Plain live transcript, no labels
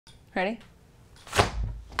Ready?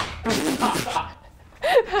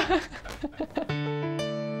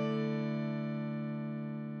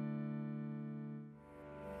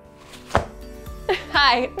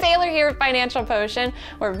 Hi, Taylor here with Financial Potion,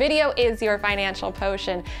 where video is your financial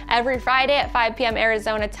potion. Every Friday at 5 p.m.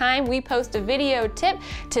 Arizona time, we post a video tip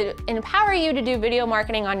to empower you to do video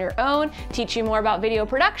marketing on your own, teach you more about video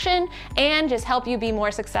production, and just help you be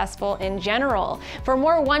more successful in general. For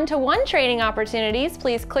more one-to-one training opportunities,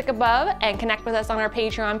 please click above and connect with us on our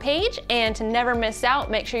Patreon page. And to never miss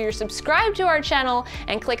out, make sure you're subscribed to our channel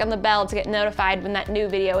and click on the bell to get notified when that new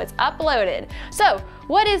video is uploaded. So,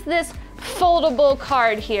 what is this foldable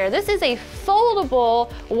card here? This is a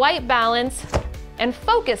foldable white balance and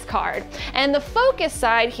focus card. And the focus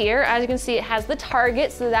side here, as you can see, it has the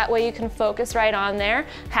target, so that way you can focus right on there,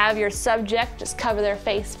 have your subject just cover their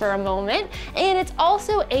face for a moment, and it's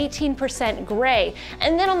also 18% gray.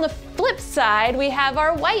 And then on the flip side, we have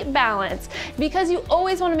our white balance, because you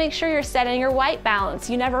always want to make sure you're setting your white balance.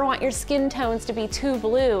 You never want your skin tones to be too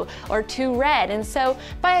blue or too red. And so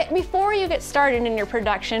before you get started in your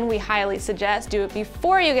production, we highly suggest do it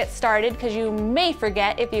before you get started, because you may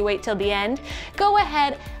forget if you wait till the end. Go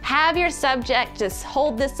ahead, have your subject just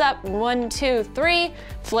hold this up, 1, 2, 3,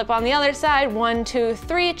 flip on the other side, 1, 2,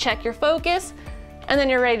 3, check your focus, and then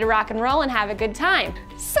you're ready to rock and roll and have a good time.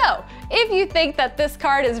 So, if you think that this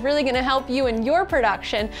card is really going to help you in your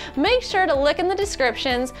production, make sure to look in the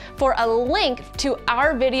descriptions for a link to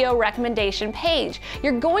our video recommendation page.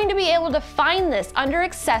 You're going to be able to find this under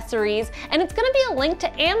accessories, and it's going to be a link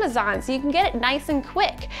to Amazon, so you can get it nice and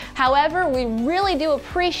quick. However, we really do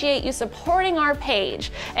appreciate you supporting our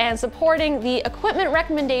page and supporting the equipment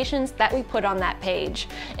recommendations that we put on that page.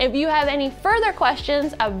 If you have any further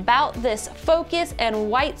questions about this focus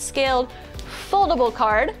and white scaled foldable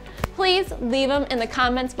card, please leave them in the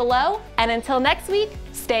comments below. And until next week,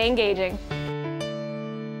 stay engaging.